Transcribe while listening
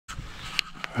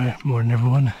Right, morning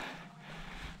everyone.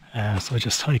 So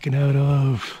just hiking out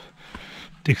of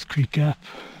Dix Creek Gap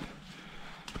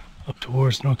up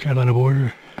towards North Carolina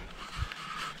border.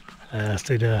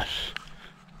 Stayed at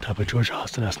top of Georgia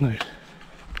Hostel last night.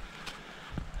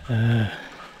 I'm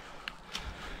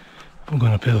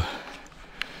going uphill.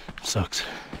 Sucks.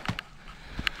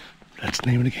 That's the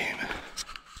name of the game.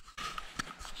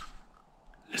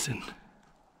 Listen.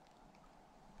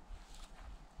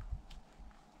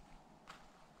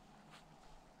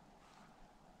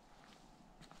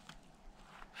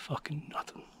 Fucking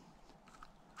nothing.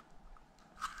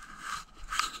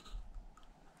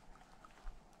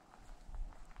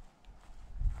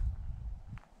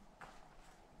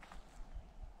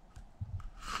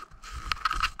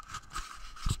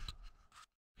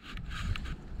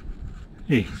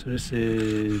 Hey, so this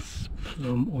is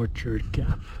Plum Orchard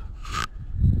Gap.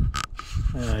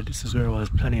 This is where I was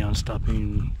planning on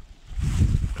stopping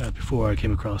before I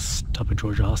came across top of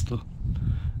Georgia Hostel.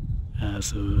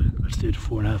 So I just did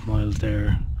 4.5 miles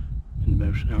there in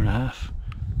about an hour and a half.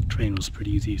 The train was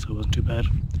pretty easy, so it wasn't too bad.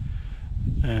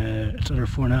 It's another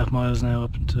 4.5 miles now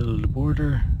up until the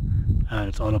border.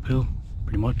 It's all uphill,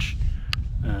 pretty much.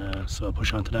 So I'll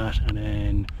push on to that, and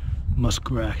then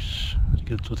Muskrat, I think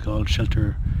that's what's called,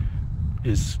 shelter,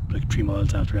 is like 3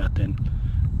 miles after that then.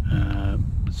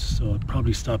 So I'll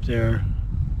probably stop there.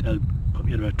 That'll put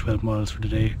me at about 12 miles for the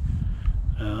day.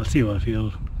 I'll see how I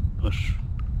feel, but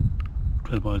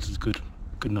 12 miles is good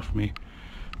enough for me.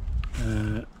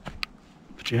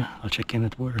 But yeah, I'll check in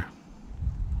at the border.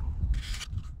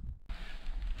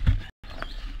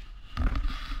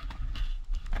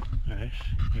 Alright,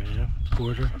 here I am, the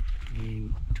border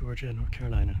between Georgia and North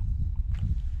Carolina.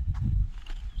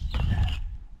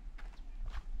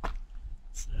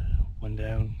 It's one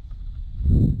down,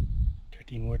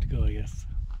 13 more to go, I guess.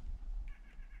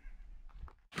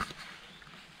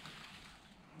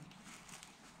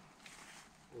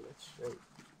 Oh, that's straight.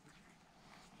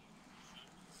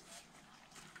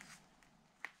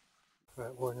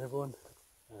 Right, morning everyone.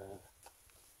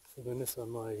 I'm doing this on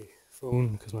my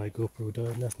phone because my GoPro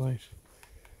died last night.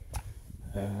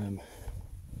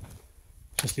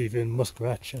 Just leaving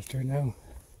Muskrat Shelter now.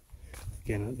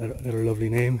 Again, another lovely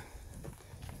name.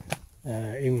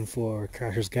 Aiming for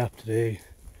Carter's Gap today,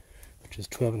 which is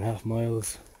 12.5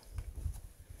 miles.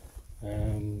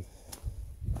 Heading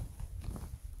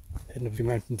up the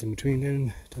mountains in between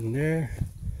then, down there.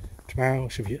 Tomorrow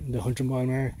should be hitting the 100-mile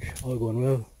mark, all going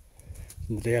well.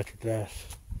 And the day after that,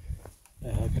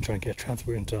 I can try and get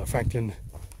transferred into Franklin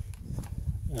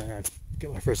and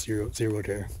get my first zero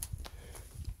there.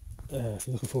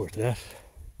 So looking forward to that.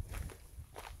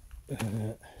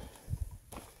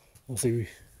 We'll see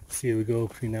how we go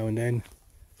between now and then.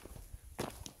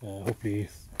 Hopefully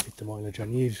hit the mileage I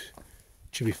need.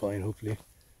 Should be fine, hopefully.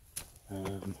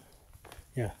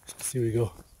 Yeah, so see how we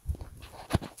go.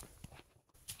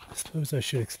 I suppose I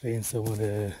should explain some of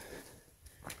the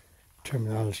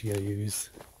terminology I use.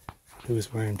 Those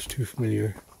who aren't too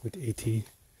familiar with AT.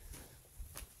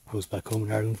 Goes back home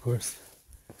in Ireland, of course.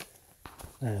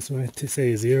 So when I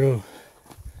say 0,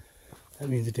 that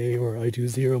means a day where I do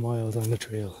 0 miles on the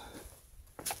trail.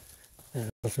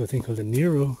 Also a thing called a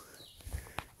Nero,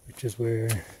 which is where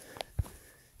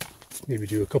maybe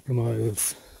do a couple of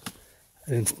miles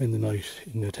and then spend the night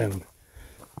in the town.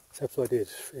 So that's what I did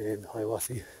in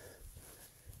Hiawassee.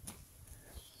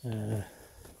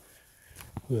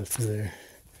 Who else is there?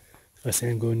 If I say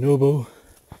I'm going Nobo,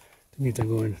 that means I'm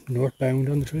going northbound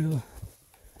on the trail.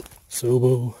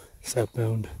 Sobo,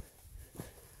 southbound.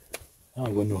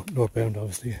 I'm going northbound,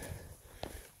 obviously.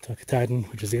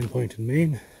 Takataden, which is the end point in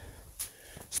Maine.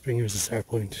 Springer is the start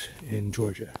point in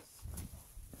Georgia.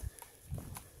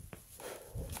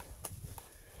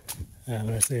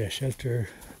 When I say a shelter,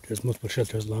 there's multiple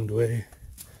shelters along the way.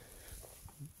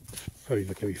 Probably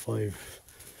like every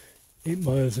 8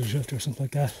 miles of a shelter or something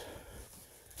like that.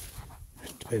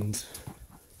 It depends.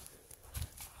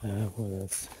 What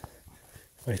else?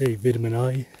 If I say vitamin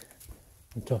I,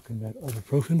 I'm talking about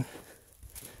ibuprofen,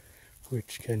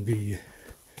 which can be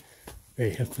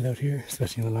very helpful out here,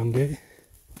 especially on a long day.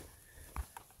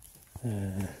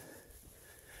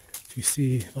 If you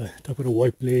see, if I talk about a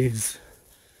white blaze,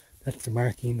 that's the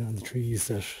marking on the trees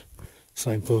that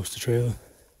signpost the trail.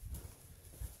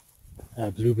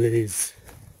 Blue blaze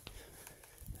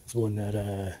is one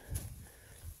that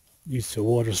leads to a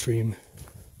water stream.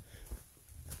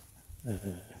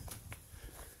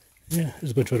 Yeah,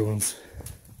 there's a bunch of other ones.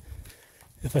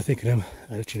 If I think of them,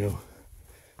 I'll let you know.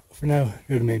 But for now,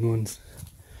 they're the main ones.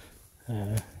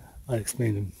 I'll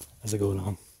explain them as I go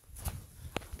along.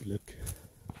 Good luck.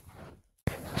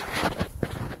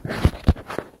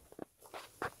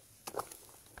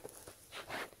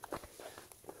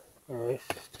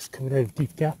 coming out of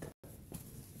Deep Gap,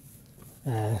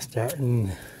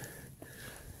 starting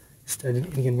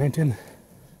Indian Mountain.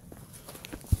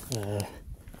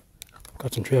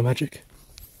 Got some trail magic,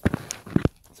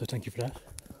 so thank you for that.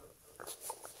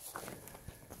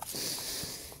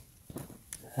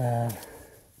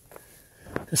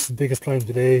 This is the biggest climb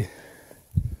today.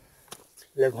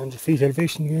 1100 feet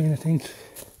elevation gain, I think.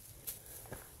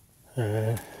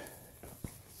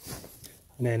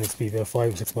 And then it's be about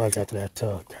 5 or 6 miles after that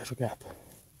to Castle Gap.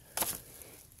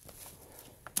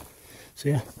 So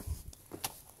yeah,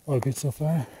 all good so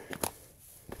far.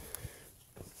 The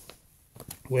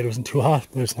weather wasn't too hot,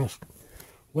 but it's not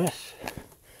wet,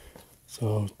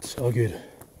 so it's all good.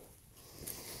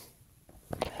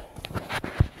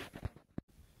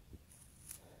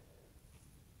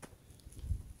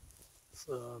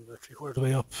 So I'm about 3/4 of the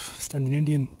way up Standing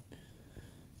Indian,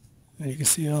 and you can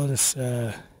see all this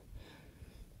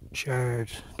charred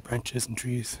branches and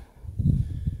trees.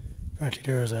 Apparently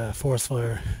there was a forest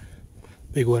fire,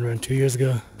 big one around 2 years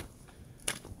ago,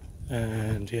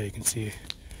 and yeah, you can see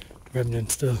the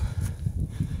remnants still.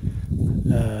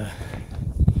 But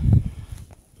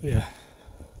yeah.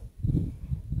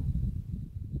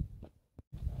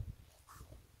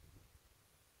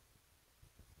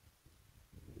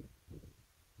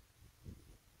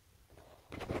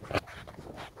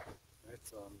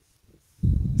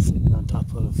 Sitting on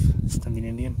top of Standing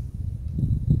Indian.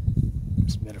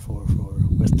 Just a metaphor for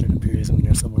Western imperialism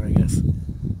there somewhere, I guess.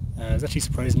 It's actually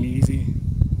surprisingly easy.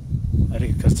 I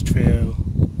think because the trail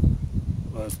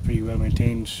was pretty well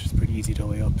maintained, it's pretty easy to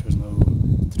way up. There's no.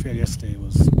 The trail yesterday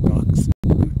was rocks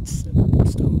and roots and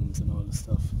stones and all this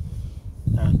stuff.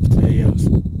 But today, yeah, it was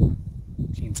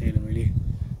clean sailing really.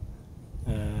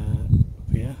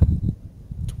 But yeah,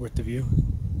 it's worth the view.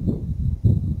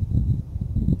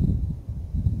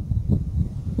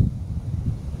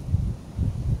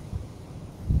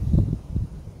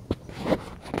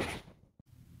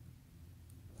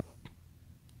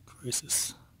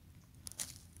 Crisis.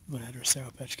 When I had our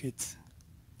Sour Patch Kids.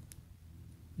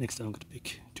 Next time I'm going to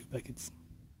pick 2 packets.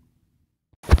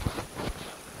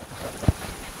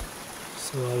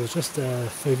 So I was just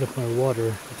filling up my water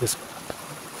at this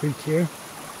creek here.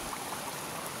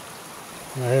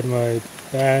 And I had my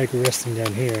bag resting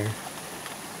down here.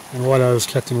 And while I was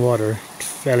collecting water, it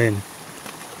fell in.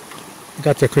 I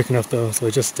got there quick enough though, so I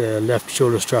just left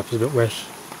shoulder strap was a bit wet.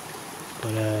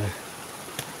 But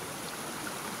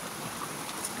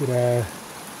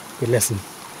good lesson.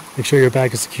 Make sure your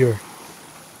bag is secure.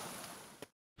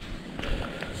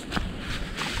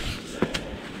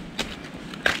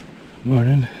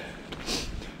 Morning.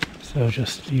 So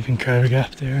just leaving Carter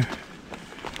Gap there.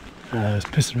 It was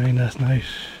pissing rain last night.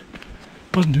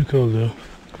 Wasn't too cold though.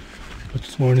 But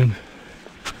this morning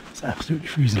it's absolutely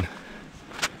freezing.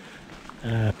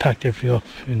 Packed everything up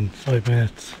in 5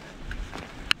 minutes.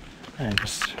 And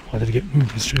just wanted to get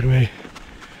moving straight away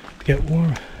to get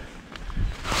warm.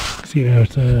 See now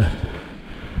it's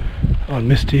all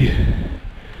misty,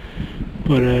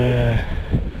 but the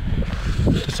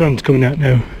sun's coming out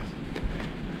now,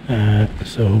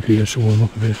 so hopefully it should warm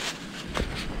up a bit.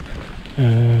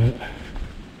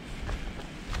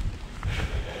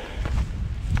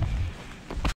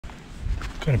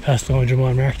 Going to pass the 100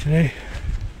 mile mark today.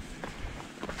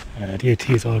 The AT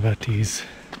is all about these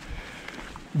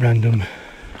random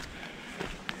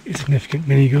insignificant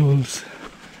mini goals.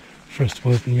 First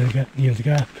was the Niels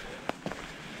Gap,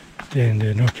 then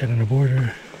the North Carolina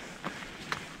border,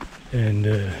 then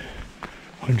the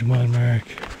 100 mile mark,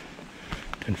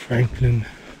 then Franklin,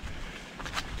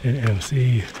 then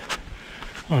LC,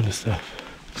 all this stuff.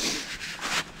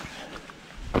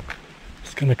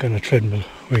 It's kind of like on a treadmill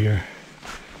where you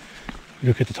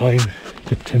look at the time,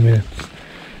 get 10 minutes,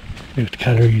 look at the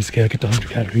calories, okay, I get the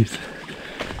 100 calories,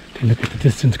 then look at the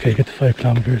distance, okay, I get the 5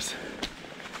 kilometers,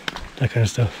 that kind of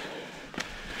stuff.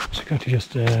 So you got to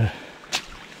just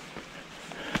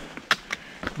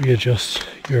readjust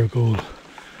your goal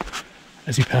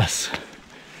as you pass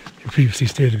your previously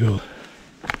stated goal.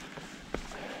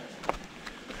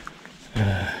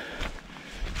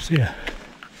 So yeah,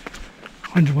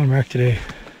 101 mark today,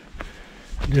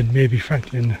 and then maybe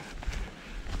Franklin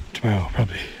tomorrow,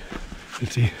 probably. We'll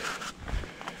see.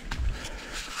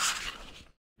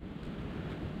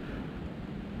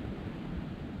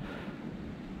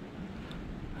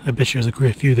 I bet you there's a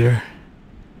great view there.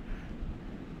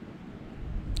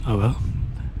 Oh well.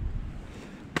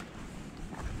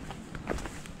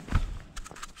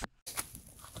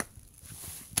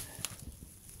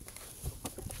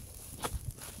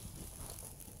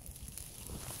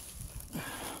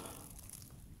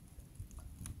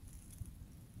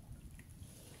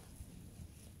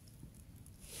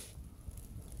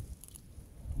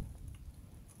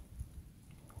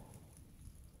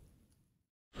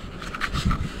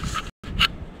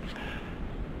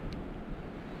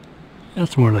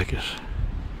 That's more like it.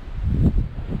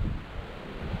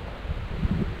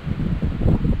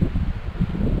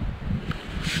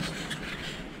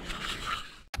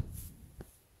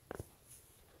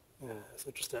 So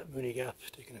just that Mooney Gap,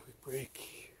 taking a quick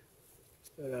break.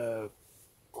 It's about a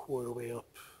quarter way up,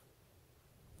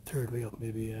 third way up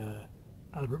maybe,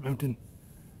 Albert Mountain,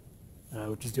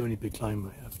 which is the only big climb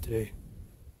I have today.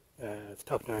 The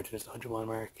top of the mountain is the 100-mile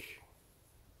mark.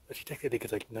 Actually, technically I think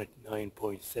it's like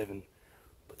 99.7,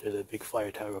 but there's a big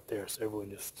fire tower up there, so everyone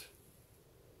just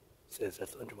says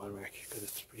that's the 100-mile mark because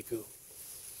it's pretty cool.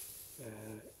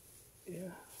 Yeah,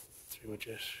 that's pretty much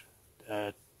it.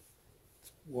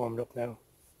 It's warmed up now.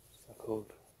 It's not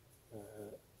cold.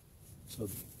 So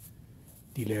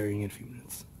delayering in a few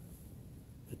minutes.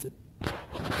 That's it.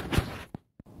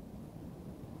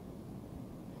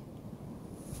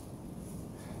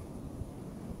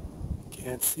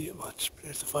 Can't see it much, but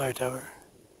there's the fire tower.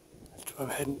 That's where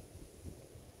I'm heading.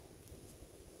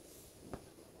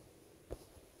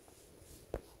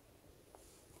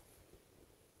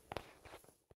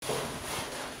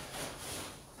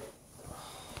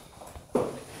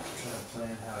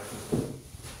 Plan how I can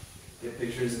get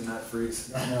pictures and not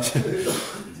freeze.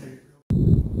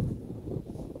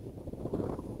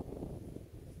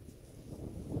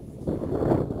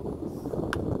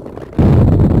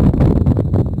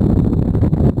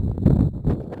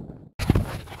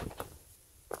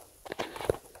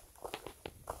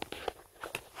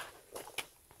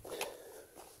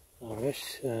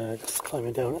 Alright, just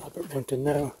climbing down Albert Mountain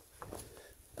now.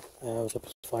 I was up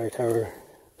at the fire tower.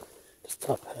 Just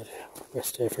top, had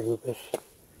rest there for a little bit.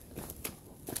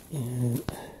 And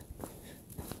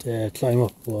the climb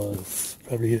up was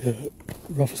probably the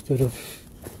roughest bit of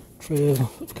trail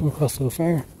I've come across so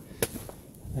far.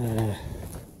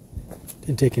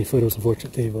 Didn't take any photos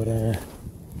unfortunately, but yeah,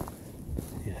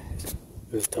 it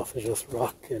was tough. It's just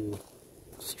rock and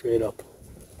straight up.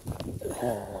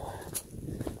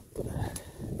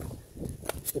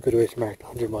 It's a good way to mark the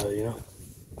 100 mile, you know.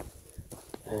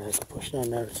 So pushing on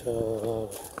now to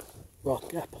Rock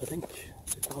Gap, I think,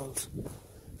 6 miles.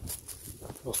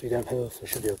 It's mostly downhill, so it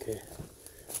should be okay.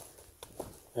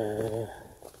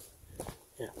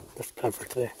 Yeah, that's the plan for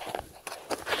today.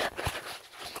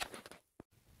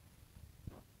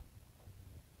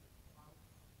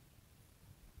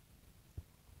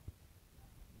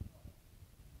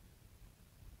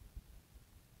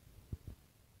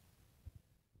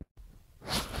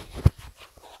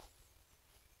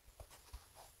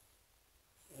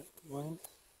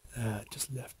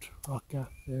 Just left Rock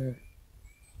Gap there,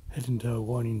 heading to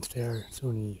Warning Stair. It's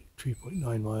only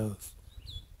 3.9 miles.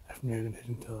 From there, then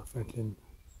heading to Franklin,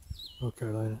 North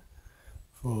Carolina,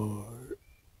 for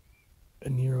a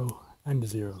Nero and a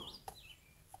Zero.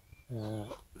 It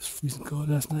was freezing cold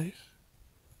last night,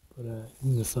 but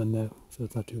in the sun now, so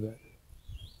it's not too bad.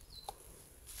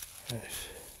 Alright,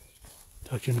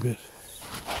 talk to you in a bit.